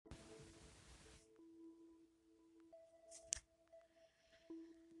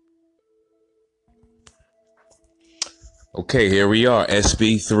Okay, here we are,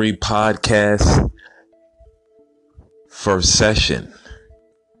 SB3 podcast, first session.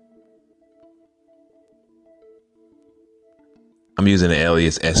 I'm using the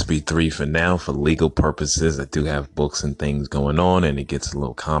alias SB3 for now for legal purposes. I do have books and things going on, and it gets a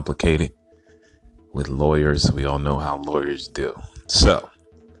little complicated with lawyers. We all know how lawyers do. So,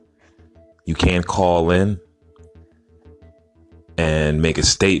 you can call in and make a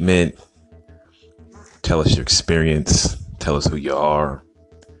statement, tell us your experience, tell us who you are.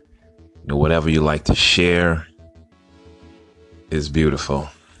 Whatever you like to share is beautiful.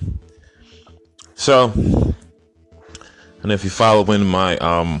 So, and if you follow in my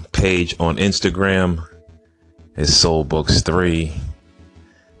page on Instagram, it's Soul Books 3.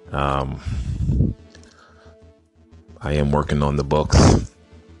 I am working on the books.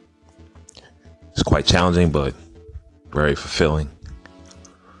 It's quite challenging, but very fulfilling.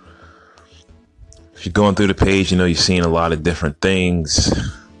 If you're going through the page, you're seeing a lot of different things.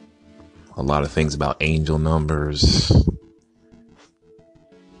 A lot of things about angel numbers,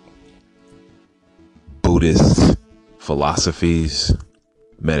 Buddhist philosophies,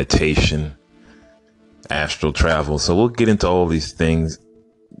 meditation, astral travel. So we'll get into all these things.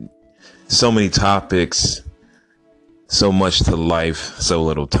 So many topics, so much to life, so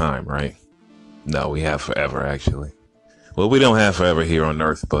little time, right? No, we have forever, actually. Well, we don't have forever here on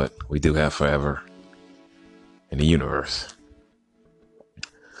Earth, but we do have forever in the universe.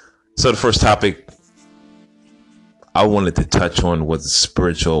 So the first topic I wanted to touch on was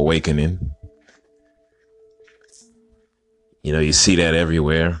spiritual awakening. You see that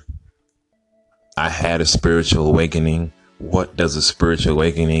everywhere. I had a spiritual awakening. What does a spiritual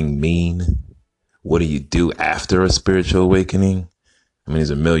awakening mean? What do you do after a spiritual awakening?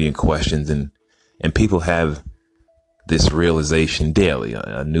 There's a million questions, and people have this realization daily.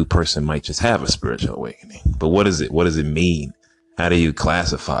 A new person might just have a spiritual awakening. But what is it? What does it mean? How do you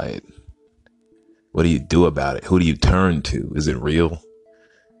classify it? What do you do about it? Who do you turn to? Is it real?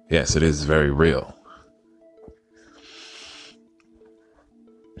 Yes, it is very real.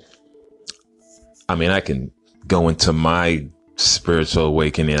 I can go into my spiritual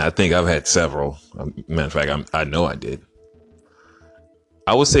awakening. I think I've had several. Matter of fact, I know I did.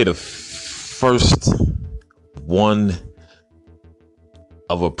 I would say the first one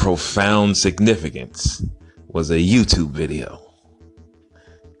of a profound significance was a YouTube video.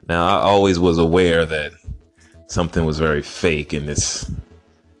 Now, I always was aware that something was very fake in this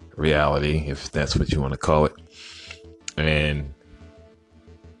reality, if that's what you want to call it. And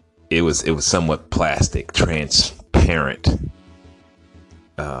it was somewhat plastic, transparent,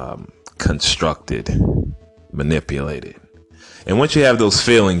 constructed, manipulated. And once you have those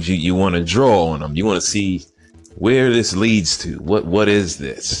feelings, you want to draw on them. You want to see where this leads to. What is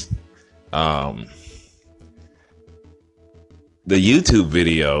this? The YouTube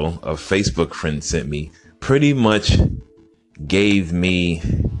video a Facebook friend sent me pretty much gave me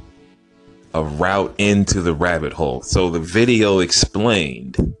a route into the rabbit hole. So the video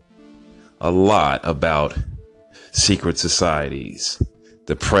explained a lot about secret societies,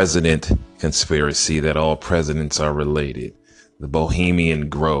 the president conspiracy that all presidents are related, the Bohemian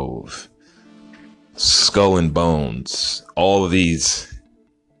Grove, Skull and Bones, all of these,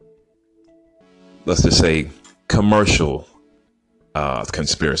 let's just say, commercial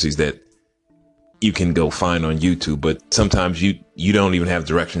conspiracies that you can go find on YouTube, but sometimes you don't even have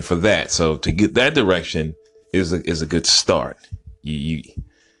direction for that. So to get that direction is a good start. You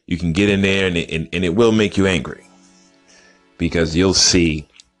can get in there and it will make you angry, because you'll see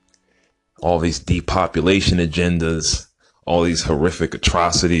all these depopulation agendas, all these horrific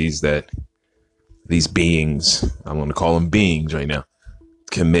atrocities that these beings, I'm going to call them beings right now,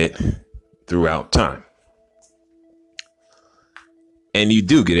 commit throughout time. And you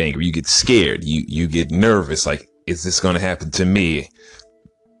do get angry, you get scared, you get nervous, like, is this going to happen to me?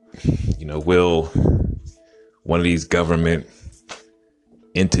 Will one of these government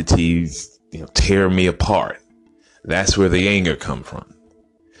entities, tear me apart? That's where the anger comes from.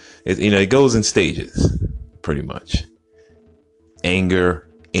 It goes in stages, pretty much. Anger,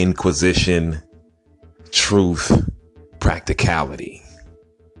 inquisition, truth, practicality.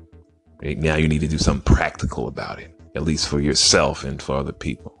 Now you need to do something practical about it, at least for yourself and for other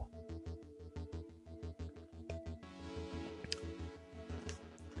people.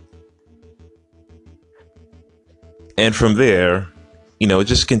 And from there, it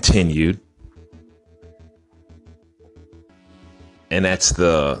just continued. And that's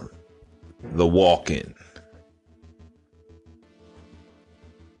the walk-in.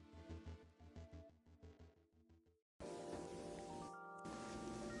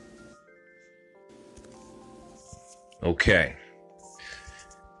 Okay.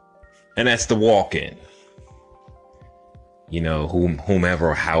 And that's the walk-in. You know, whomever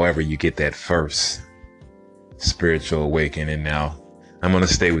or however you get that first spiritual awakening. Now, I'm going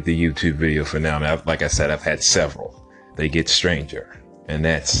to stay with the YouTube video for now. Now, like I said, I've had several. They get stranger. And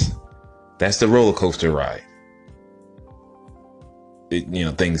that's the roller coaster ride.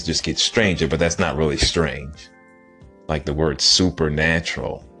 Things just get stranger, but that's not really strange. Like the word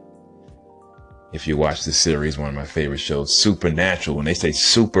supernatural. If you watch the series, one of my favorite shows, Supernatural, when they say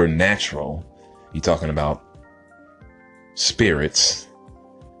supernatural, you're talking about spirits.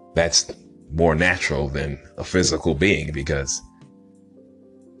 That's more natural than a physical being, because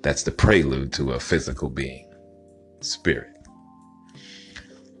that's the prelude to a physical being, spirit.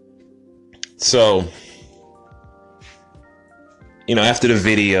 So, after the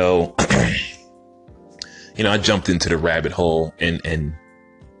video, I jumped into the rabbit hole, and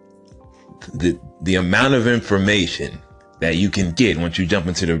the amount of information that you can get once you jump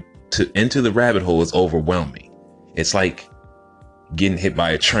into the rabbit hole is overwhelming. It's like getting hit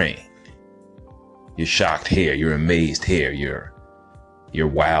by a train. You're shocked here, you're amazed here, you're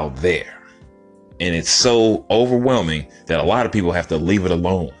wowed there. And it's so overwhelming that a lot of people have to leave it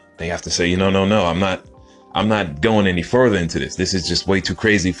alone. They have to say, no, I'm not going any further into this. This is just way too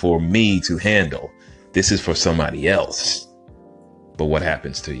crazy for me to handle. This is for somebody else. But what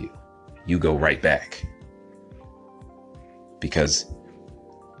happens to you? You go right back. Because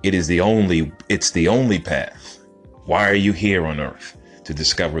it's the only path. Why are you here on earth? To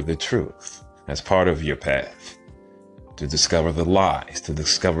discover the truth. That's part of your path. To discover the lies, to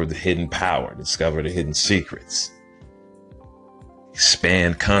discover the hidden power, discover the hidden secrets.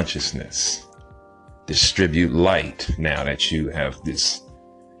 Expand consciousness. Distribute light now that you have this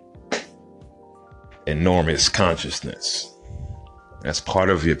enormous consciousness. That's part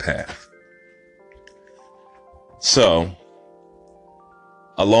of your path. So,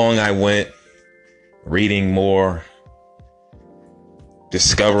 along I went, reading more,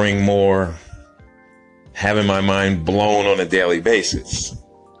 discovering more, having my mind blown on a daily basis.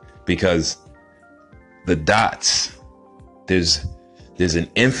 Because the dots, there's an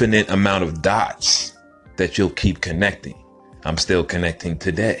infinite amount of dots that you'll keep connecting. I'm still connecting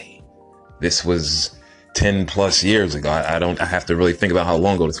today. This was 10 plus years ago. I have to really think about how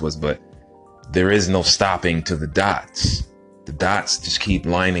long ago this was, but there is no stopping to the dots. The dots just keep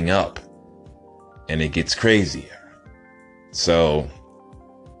lining up, and it gets crazier. So,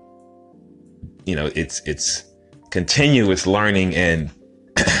 it's continuous learning and,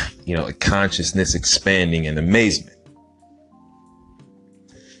 consciousness expanding and amazement.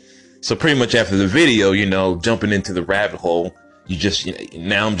 So pretty much after the video, jumping into the rabbit hole,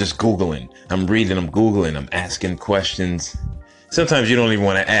 now I'm just Googling. I'm reading, I'm Googling, I'm asking questions. Sometimes you don't even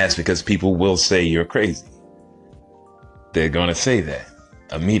want to ask because people will say you're crazy. They're going to say that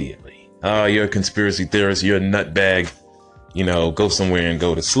immediately. Oh, you're a conspiracy theorist. You're a nutbag. Go somewhere and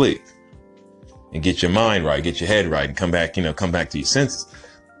go to sleep and get your mind right, get your head right, and come back to your senses.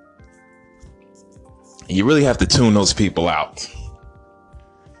 You really have to tune those people out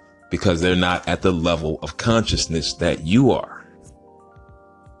because they're not at the level of consciousness that you are.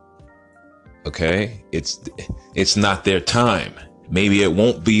 Okay? It's not their time. Maybe it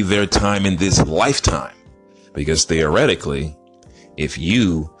won't be their time in this lifetime, because theoretically, if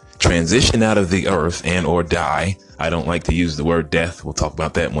you transition out of the earth and or die, I don't like to use the word death. We'll talk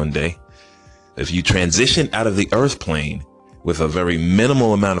about that one day. If you transition out of the earth plane with a very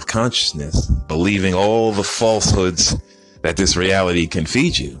minimal amount of consciousness, believing all the falsehoods that this reality can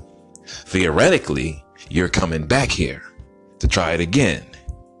feed you, theoretically, you're coming back here to try it again.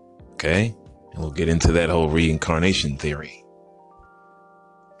 Okay? And we'll get into that whole reincarnation theory.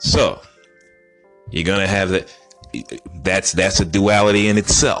 So, you're going to have that. That's a duality in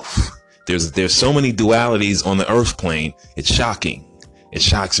itself. There's so many dualities on the earth plane. It's shocking. It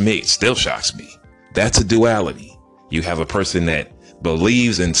shocks me. It still shocks me. That's a duality. You have a person that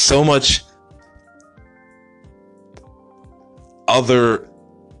believes in so much other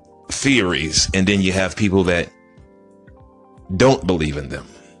theories, and then you have people that don't believe in them.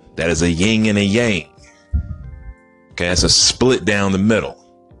 That is a yin and a yang. Okay, that's a split down the middle.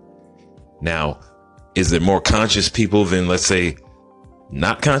 Now, is there more conscious people than, let's say,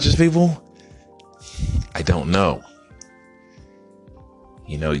 not conscious people? I don't know.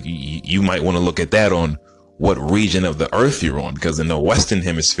 You might want to look at that on what region of the earth you're on, because in the Western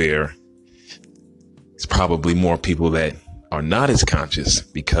hemisphere, it's probably more people that are not as conscious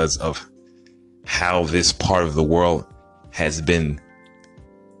because of how this part of the world has been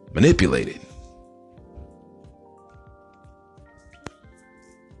manipulated.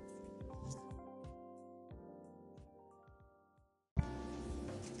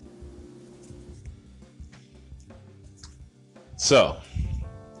 So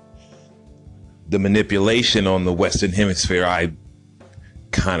the manipulation on the Western Hemisphere, I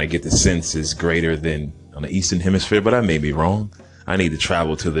kind of get the sense is greater than on the Eastern Hemisphere, but I may be wrong. I need to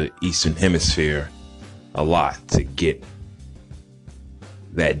travel to the Eastern Hemisphere a lot to get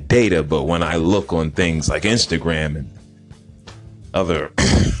that data. But when I look on things like Instagram and other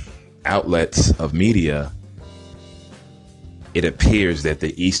outlets of media, it appears that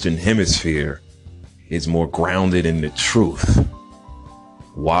the Eastern Hemisphere is more grounded in the truth.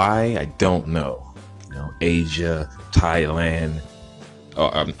 Why? I don't know. You know, Asia, Thailand,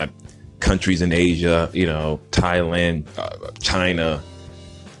 countries in Asia, you know, Thailand, China.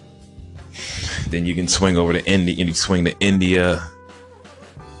 Then you can swing over to India, and you swing to India,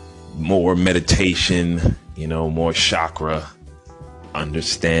 more meditation, you know, more chakra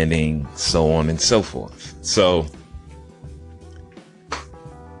understanding, so on and so forth. So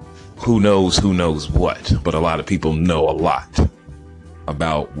who knows what, but a lot of people know a lot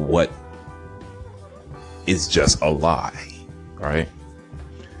about what is just a lie, right?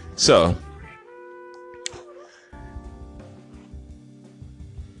 So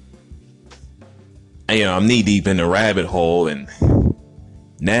you know, I'm knee deep in the rabbit hole, and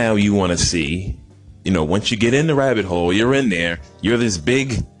now you want to see, you know, once you get in the rabbit hole, you're in there, you're this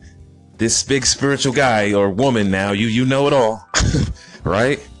big spiritual guy or woman now, you know it all,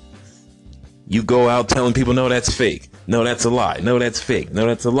 right? You go out telling people, no, that's fake. No, that's a lie. No, that's fake. No,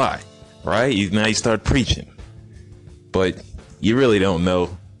 that's a lie. Right? Now you start preaching. But you really don't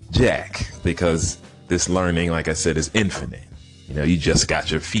know jack, because this learning, like I said, is infinite. You know, you just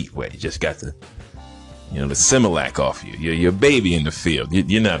got your feet wet. You just got the Similac off you. You're a baby in the field.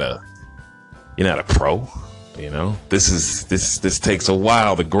 You're not a pro. You know, this takes a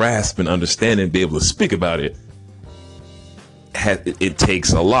while to grasp and understand and be able to speak about it. It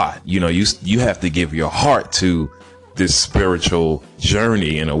takes a lot. You know, you have to give your heart to this spiritual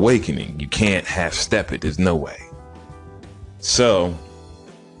journey and awakening. You can't half step it. There's no way. So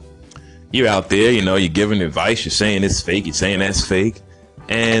you're out there, you know, you're giving advice. You're saying it's fake. You're saying that's fake.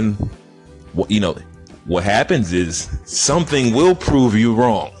 And what happens is something will prove you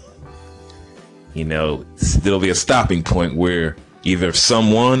wrong. You know, there'll be a stopping point where either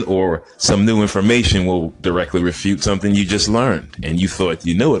someone or some new information will directly refute something you just learned and you thought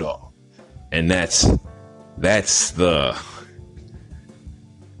you knew it all. And that's the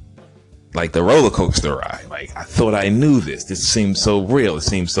roller coaster ride. Like, I thought I knew this. This seemed so real. It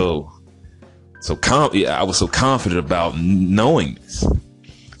seemed I was so confident about knowing this.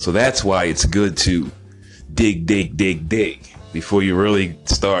 So that's why it's good to dig before you really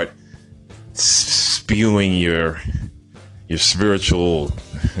start spewing your spiritual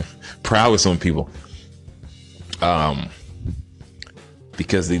prowess on people,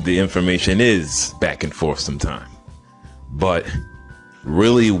 because the information is back and forth sometime. But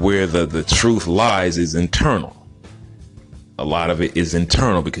really where the truth lies is internal. A lot of it is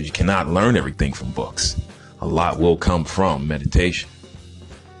internal because you cannot learn everything from books. A lot will come from meditation.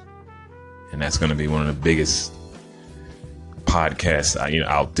 And that's going to be one of the biggest podcasts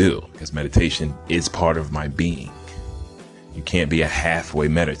I'll do, because meditation is part of my being. You can't be a halfway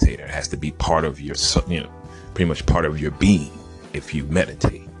meditator. It has to be part of your, pretty much part of your being if you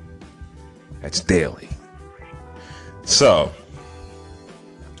meditate. That's daily. So,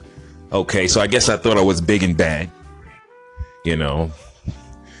 okay, so I guess I thought I was big and bad. You know,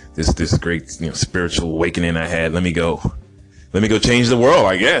 this great spiritual awakening I had. Let me go change the world,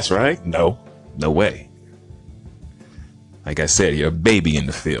 I guess, right? No way. Like I said, you're a baby in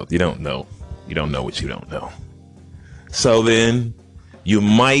the field. You don't know what you don't know. So then you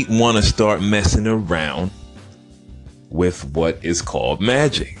might want to start messing around with what is called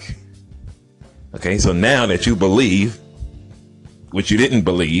magic. Okay, so now that you believe what you didn't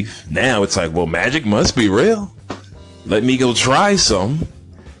believe, now it's like, well, magic must be real. Let me go try some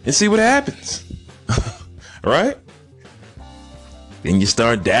and see what happens. Right? Then you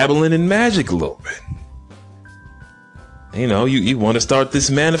start dabbling in magic a little bit. You know, you want to start this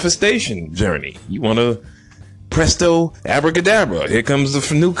manifestation journey. You want to presto abracadabra. Here comes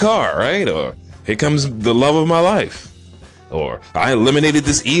the new car, right? Or here comes the love of my life. Or I eliminated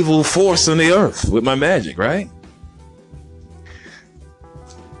this evil force on the earth with my magic, right?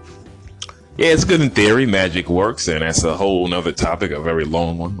 Yeah, it's good in theory. Magic works, and that's a whole nother topic, a very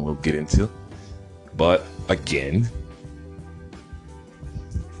long one we'll get into. But again,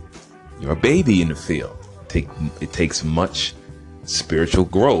 you're a baby in the field. It takes much spiritual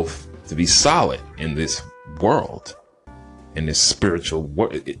growth to be solid in this world, in this spiritual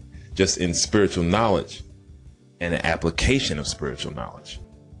world, just in spiritual knowledge and the application of spiritual knowledge.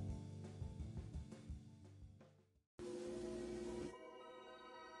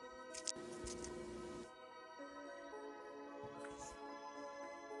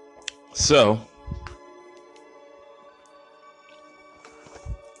 So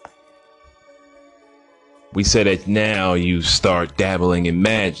we said that now you start dabbling in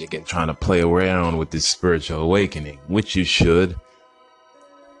magic and trying to play around with this spiritual awakening, which you should.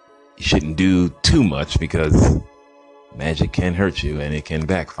 You shouldn't do too much because magic can hurt you and it can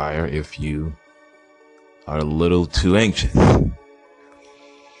backfire if you are a little too anxious.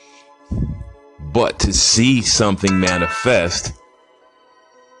 But to see something manifest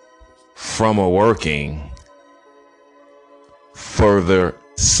from a working further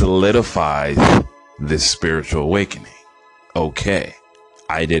solidifies this spiritual awakening. Okay,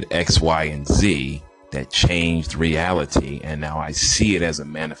 I did X, Y, and Z that changed reality, and now I see it as a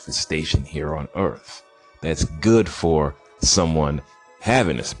manifestation here on earth. That's good for someone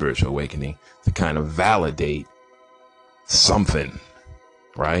having a spiritual awakening to kind of validate something,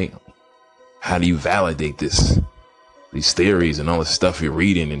 right? How do you validate these theories and all the stuff you're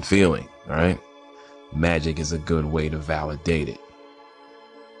reading and feeling, right? Magic is a good way to validate it.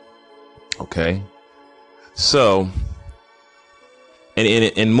 Okay? So,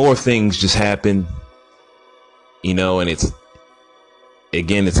 and more things just happen, you know, and it's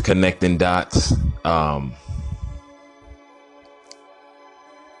connecting dots.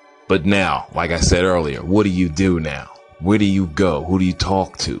 But now, like I said earlier, what do you do now? Where do you go? Who do you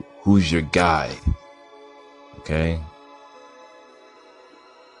talk to? Who's your guide? Okay.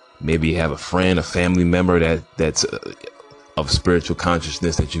 Maybe you have a friend, a family member that's of spiritual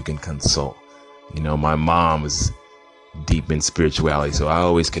consciousness that you can consult. You know, my mom is deep in spirituality, so I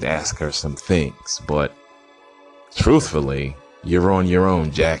always could ask her some things. But truthfully, you're on your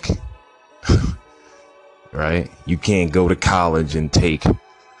own, Jack. Right? You can't go to college and take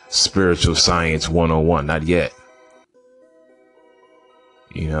Spiritual Science 101. Not yet.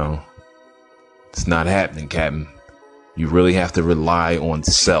 You know, it's not happening, Captain. You really have to rely on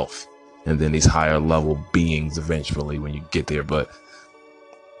self and then these higher level beings eventually when you get there. But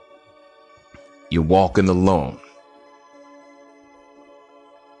you're walking alone.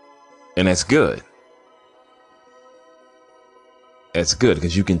 And that's good. That's good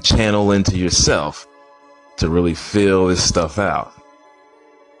because you can channel into yourself to really feel this stuff out.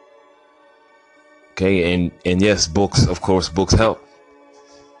 Okay, and yes, books, of course, books help.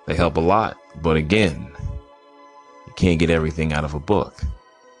 They help a lot. But again, you can't get everything out of a book.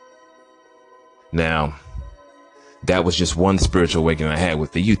 Now, that was just one spiritual awakening I had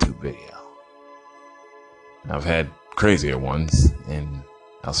with the YouTube video. I've had crazier ones, and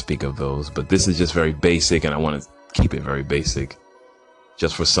I'll speak of those. But this is just very basic, and I want to keep it very basic.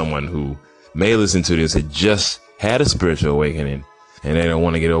 Just for someone who may listen to this, had just had a spiritual awakening, and they don't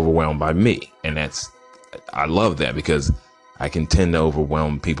want to get overwhelmed by me. And I love that because I can tend to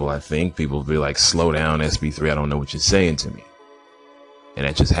overwhelm people. I think people be like, slow down, SB3. I don't know what you're saying to me. And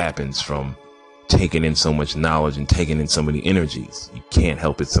that just happens from taking in so much knowledge and taking in so many energies. You can't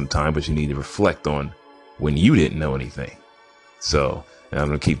help it sometimes, but you need to reflect on when you didn't know anything. So, and I'm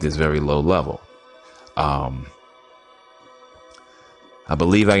going to keep this very low level. I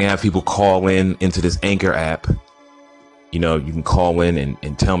believe I can have people call into this Anchor app. You know, you can call in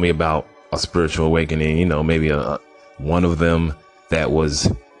and tell me about a spiritual awakening. You know, maybe one of them that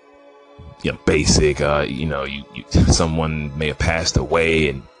was basic. You know, someone may have passed away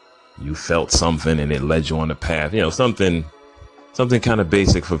and you felt something and it led you on the path. You know, something kind of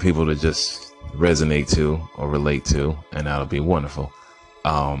basic for people to just resonate to or relate to, and that'll be wonderful.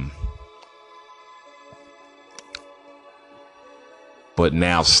 But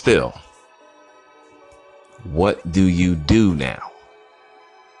now still, what do you do now?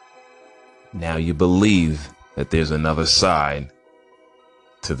 Now you believe that there's another side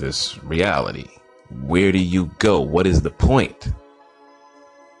to this reality. Where do you go? What is the point?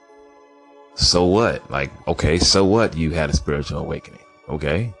 So what? Like, okay, so what? You had a spiritual awakening.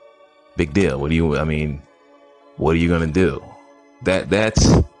 Okay. Big deal. What are you gonna do? That's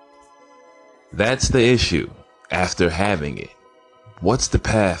the issue after having it. What's the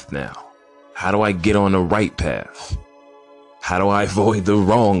path now? How do I get on the right path? How do I avoid the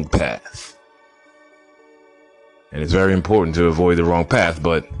wrong path? And it's very important to avoid the wrong path,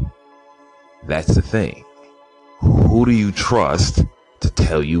 but that's the thing. Who do you trust to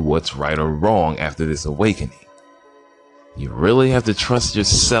tell you what's right or wrong after this awakening? You really have to trust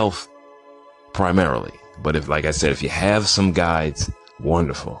yourself primarily. But if, like I said, if you have some guides,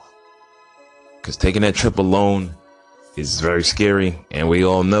 wonderful. Because taking that trip alone is very scary, and we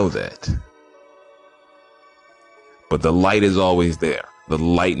all know that. But the light is always there. The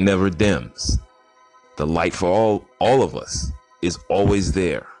light never dims. The light for all of us is always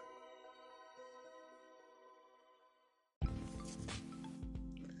there.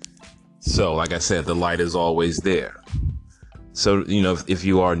 So, like I said, the light is always there. So, if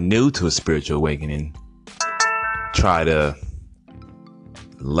you are new to a spiritual awakening, try to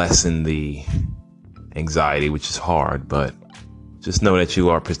lessen the anxiety, which is hard, but just know that you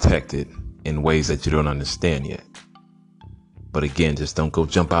are protected in ways that you don't understand yet. But again, just don't go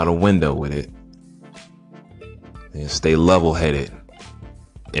jump out a window with it. Stay level-headed.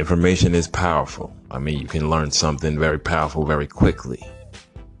 Information is powerful. I mean, you can learn something very powerful very quickly,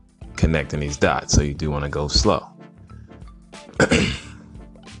 connecting these dots. So you do want to go slow.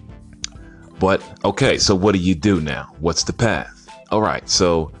 But okay, so what do you do now? What's the path? All right,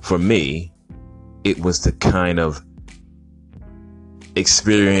 so for me, it was to kind of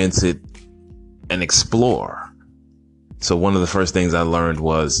experience it and explore. So one of the first things I learned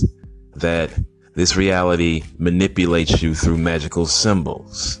was that this reality manipulates you through magical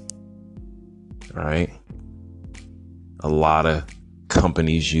symbols. Right? A lot of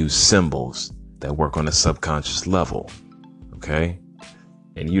companies use symbols that work on a subconscious level. Okay?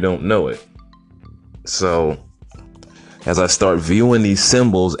 And you don't know it. So as I start viewing these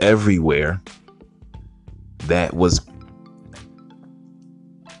symbols everywhere, that was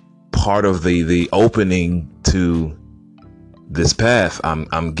part of the opening to this path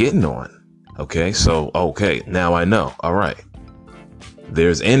I'm getting on. Okay, so now I know. All right.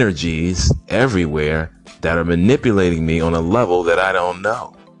 There's energies everywhere that are manipulating me on a level that I don't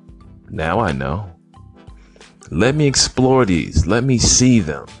know. Now I know. Let me explore these. Let me see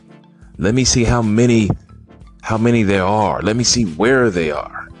them. Let me see how many there are. Let me see where they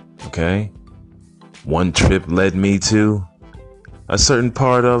are. Okay? One trip led me to a certain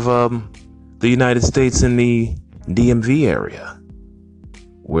part of the United States in the DMV area,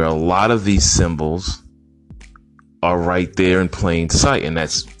 where a lot of these symbols are right there in plain sight. And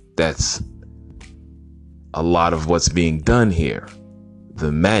that's a lot of what's being done here.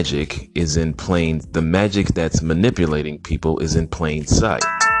 The magic that's manipulating people is in plain sight.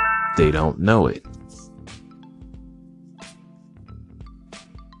 They don't know it.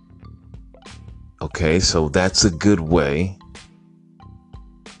 Okay, so that's a good way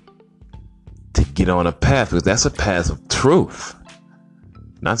to get on a path, because that's a path of truth,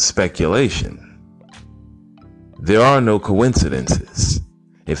 not speculation. There are no coincidences.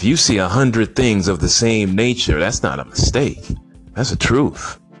 If you see 100 things of the same nature, that's not a mistake. That's a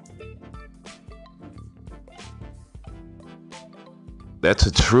truth. That's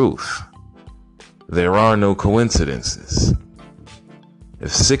a truth. There are no coincidences.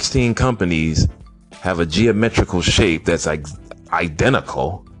 If 16 companies have a geometrical shape that's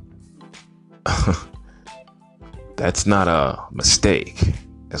identical, that's not a mistake.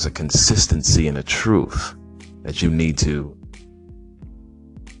 That's a consistency and a truth that you need to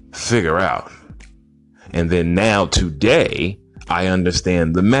figure out. And then now today, I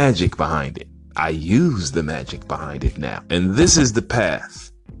understand the magic behind it. I use the magic behind it now. And this is the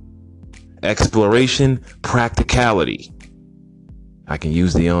path. Exploration, practicality. I can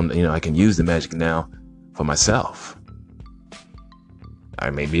use the magic now for myself. I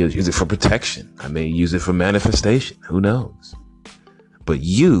may use it for protection. I may use it for manifestation. Who knows? But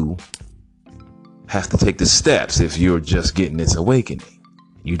you have to take the steps if you're just getting this awakening.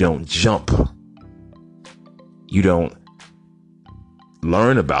 You don't jump. You don't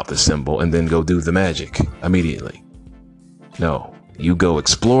learn about the symbol and then go do the magic immediately. No, you go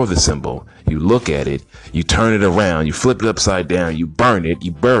explore the symbol. You look at it. You turn it around. You flip it upside down. You burn it.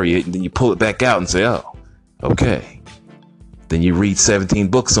 You bury it. And then you pull it back out and say, oh, okay. Then you read 17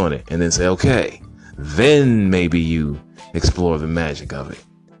 books on it and then say, okay. Then maybe you explore the magic of it.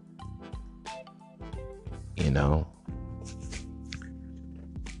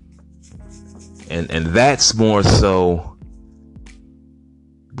 And that's more so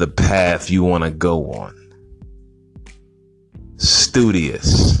the path you want to go on.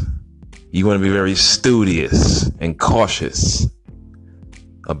 Studious. You want to be very studious and cautious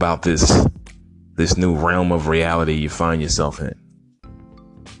about this new realm of reality you find yourself in.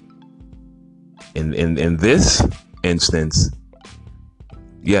 In this instance,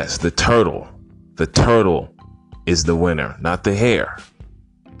 yes, the turtle is the winner, not the hare.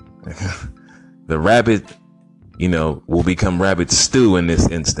 The rabbit, will become rabbit stew in this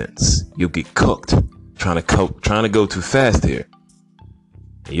instance. You'll get cooked trying to go too fast here.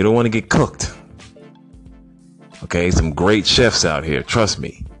 You don't want to get cooked. Okay, some great chefs out here, trust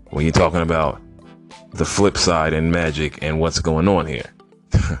me, when you're talking about the flip side and magic and what's going on here.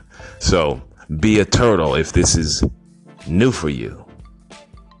 So be a turtle if this is new for you.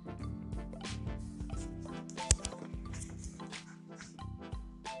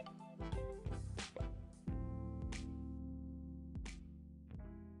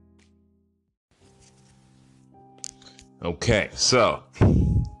 Okay, so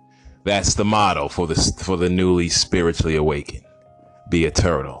that's the motto for the newly spiritually awakened. Be a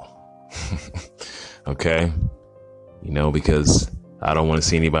turtle. Okay? Because I don't want to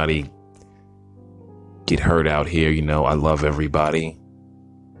see anybody get hurt out here. I love everybody.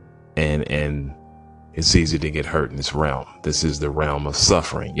 And it's easy to get hurt in this realm. This is the realm of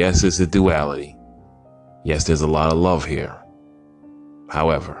suffering. Yes, it's a duality. Yes, there's a lot of love here.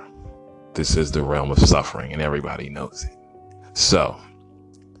 However, this is the realm of suffering and everybody knows it. So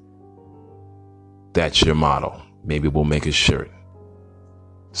that's your motto. Maybe we'll make a shirt.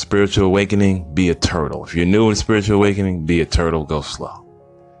 Spiritual awakening, be a turtle. If you're new in spiritual awakening, be a turtle, go slow.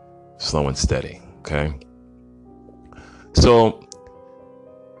 Slow and steady, okay? So,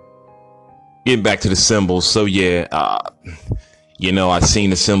 getting back to the symbols. So yeah, I've seen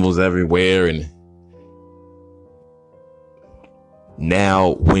the symbols everywhere, and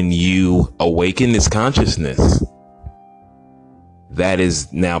now when you awaken this consciousness, that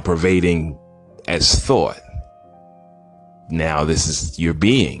is now pervading as thought. Now this is your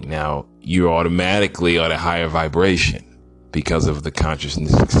being. Now you're automatically at a higher vibration because of the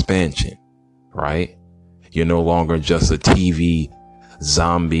consciousness expansion, right? You're no longer just a TV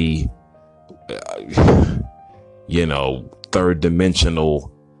zombie, third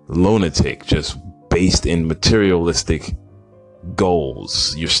dimensional lunatic, just based in materialistic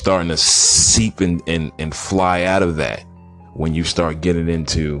goals. You're starting to seep and fly out of that when you start getting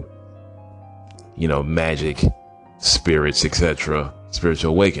into, magic, spirits, etc.,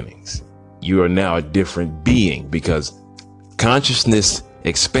 spiritual awakenings. You are now a different being because consciousness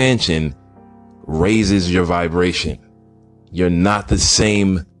expansion raises your vibration. You're not the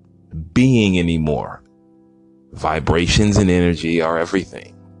same being anymore. Vibrations and energy are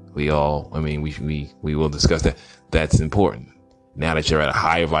everything. We will discuss that. That's important. Now that you're at a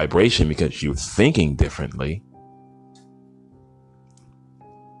higher vibration because you're thinking differently,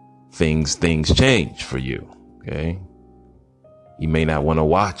 things change for you. Okay. You may not want to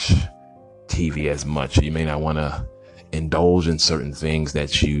watch TV as much. You may not want to indulge in certain things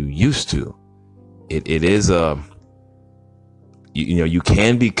that you used to. It is you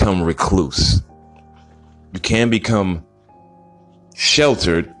can become recluse. You can become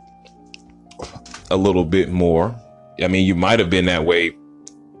sheltered a little bit more. You might have been that way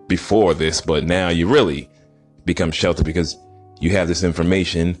before this, but now you really become sheltered because you have this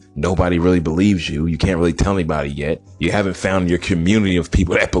information. Nobody really believes you. You can't really tell anybody yet. You haven't found your community of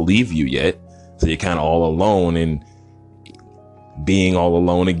people that believe you yet. So you're kind of all alone, and being all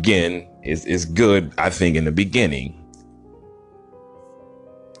alone again is good, I think, in the beginning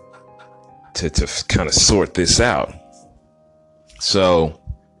to kind of sort this out. So,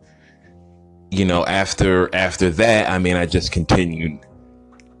 after that, I just continued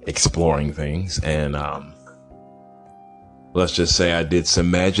exploring things, and let's just say I did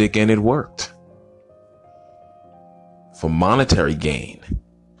some magic and it worked for monetary gain.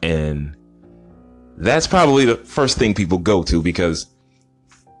 And that's probably the first thing people go to, because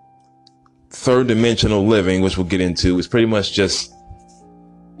third dimensional living, which we'll get into, is pretty much just,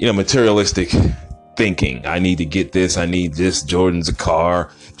 materialistic thinking. I need to get this. I need this. Jordan's a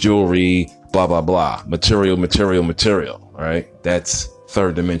car, jewelry, blah, blah, blah. Material. All right. That's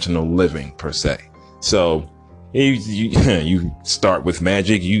third dimensional living per se. So you start with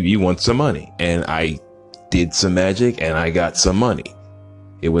magic. You want some money, and I did some magic and I got some money.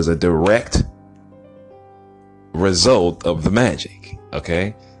 It was a direct result of the magic.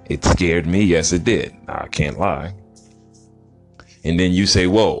 Okay. It scared me. Yes, it did. I can't lie. And then you say,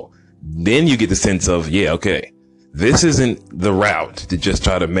 whoa, then you get the sense of, yeah, okay, this isn't the route to just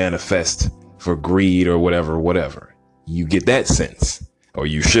try to manifest for greed or whatever. You get that sense, or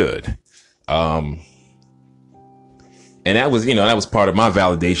you should. And that was part of my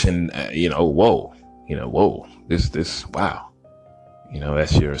validation. Whoa, this, wow.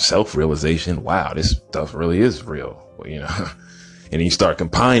 That's your self-realization. Wow, this stuff really is real. And you start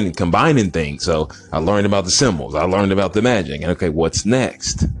combining things. So I learned about the symbols. I learned about the magic. And okay, what's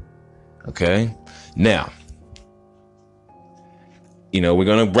next? Okay. Now, we're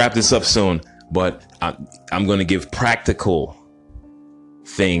going to wrap this up soon, but I'm going to give practical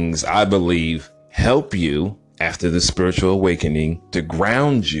things I believe help you after the spiritual awakening to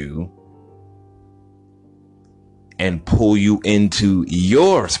ground you and pull you into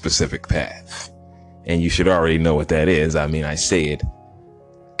your specific path. And you should already know what that is. I say it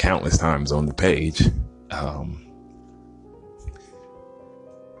countless times on the page.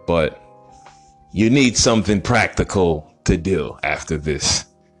 But you need something practical to do after this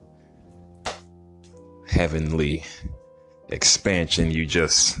heavenly expansion you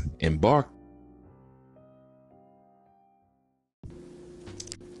just embarked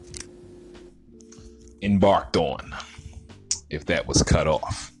embarked on if that was cut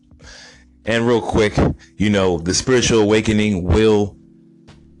off. And real quick, the spiritual awakening will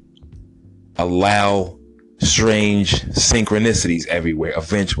allow strange synchronicities everywhere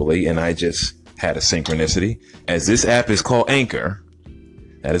eventually. And I just had a synchronicity, as this app is called Anchor.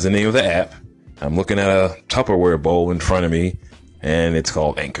 That is the name of the app. I'm looking at a Tupperware bowl in front of me, and it's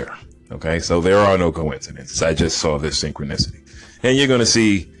called Anchor. Okay, so there are no coincidences. I just saw this synchronicity. And you're going to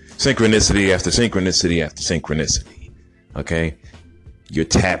see synchronicity after synchronicity after synchronicity. Okay,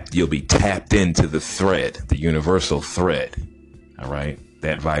 you'll be tapped into the thread, the universal thread. All right,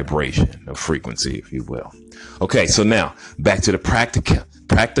 that vibration of frequency, if you will. Okay, so now back to the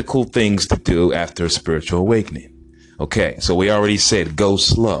practical things to do after a spiritual awakening. Okay, so we already said go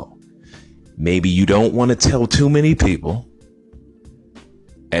slow. Maybe you don't want to tell too many people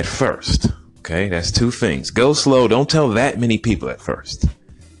at first. Okay, that's two things. Go slow. Don't tell that many people at first.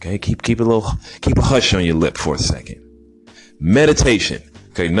 Okay, keep a hush on your lip for a second. Meditation.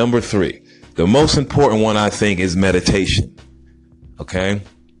 Okay, number 3. The most important one, I think, is meditation. Okay,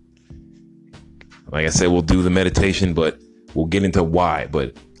 like I said, we'll do the meditation, but we'll get into why.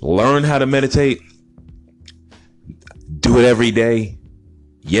 But learn how to meditate. Do it every day.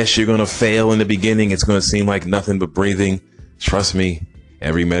 Yes, you're going to fail in the beginning. It's going to seem like nothing but breathing. Trust me,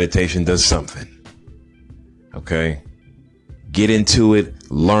 every meditation does something. Okay? Get into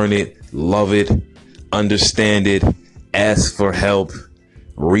it, learn it, love it, understand it, ask for help,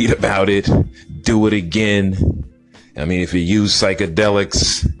 read about it, do it again. I mean, if you use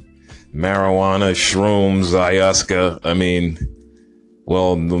psychedelics, marijuana, shrooms, ayahuasca,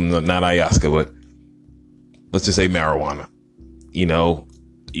 well, not ayahuasca, but let's just say marijuana.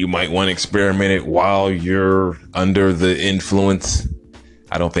 You might want to experiment it while you're under the influence.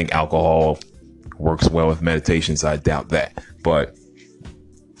 I don't think alcohol works well with meditation, so I doubt that. But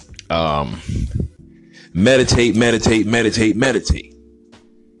meditate.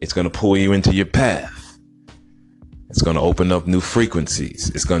 It's going to pull you into your path. It's going to open up new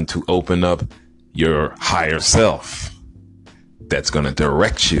frequencies. It's going to open up your higher self. That's going to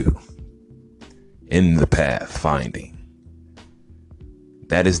direct you in the path finding.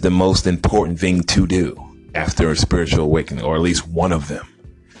 That is the most important thing to do after a spiritual awakening, or at least one of them.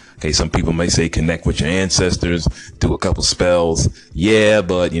 Okay, some people may say connect with your ancestors, do a couple spells. Yeah,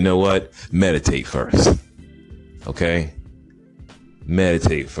 but you know what? Meditate first. Okay?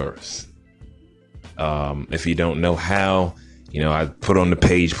 Meditate first. If you don't know how, I put on the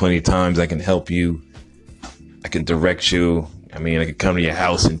page plenty of times. I can help you. I can direct you. I can come to your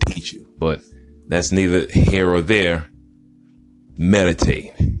house and teach you, but that's neither here or there.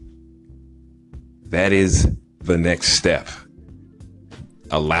 Meditate. That is the next step.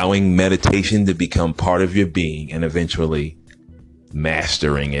 Allowing meditation to become part of your being and eventually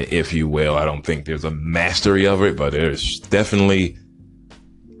mastering it, if you will. I don't think there's a mastery of it, but there's definitely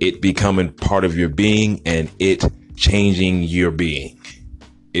it becoming part of your being and it changing your being.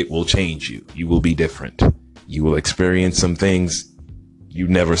 It will change you. You will be different. You will experience some things you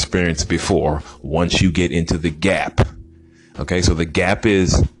never experienced before once you get into the gap. Okay, so the gap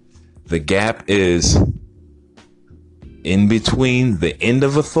is in between the end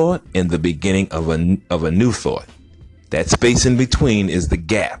of a thought and the beginning of a new thought. That space in between is the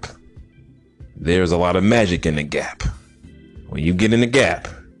gap. There's a lot of magic in the gap. When you get in the gap,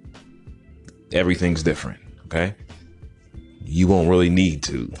 everything's different. Okay, you won't really need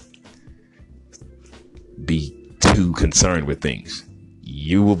to be too concerned with things.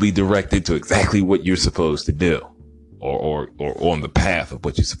 You will be directed to exactly what you're supposed to do, or on the path of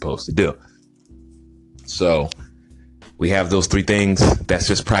what you're supposed to do. So we have those 3 things. That's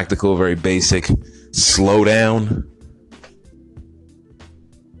just practical, very basic. Slow down,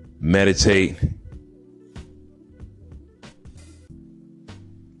 meditate,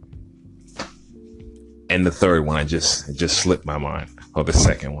 and the third one, it just slipped my mind. Or the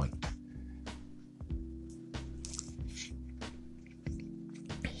second one.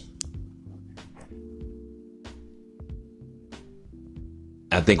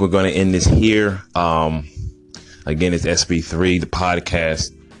 I think we're going to end this here. Again, it's SB3, the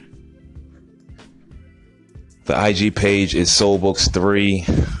podcast. The IG page is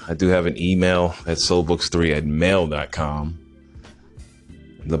soulbooks3. I do have an email at soulbooks3@mail.com.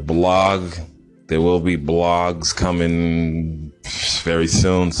 The blog, there will be blogs coming very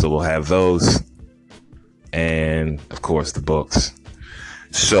soon, so we'll have those. And, of course, the books.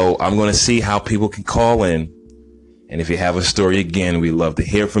 So I'm going to see how people can call in. And if you have a story, again, we'd love to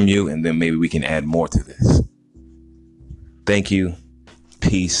hear from you, and then maybe we can add more to this. Thank you.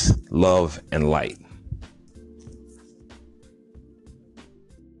 Peace, love, and light.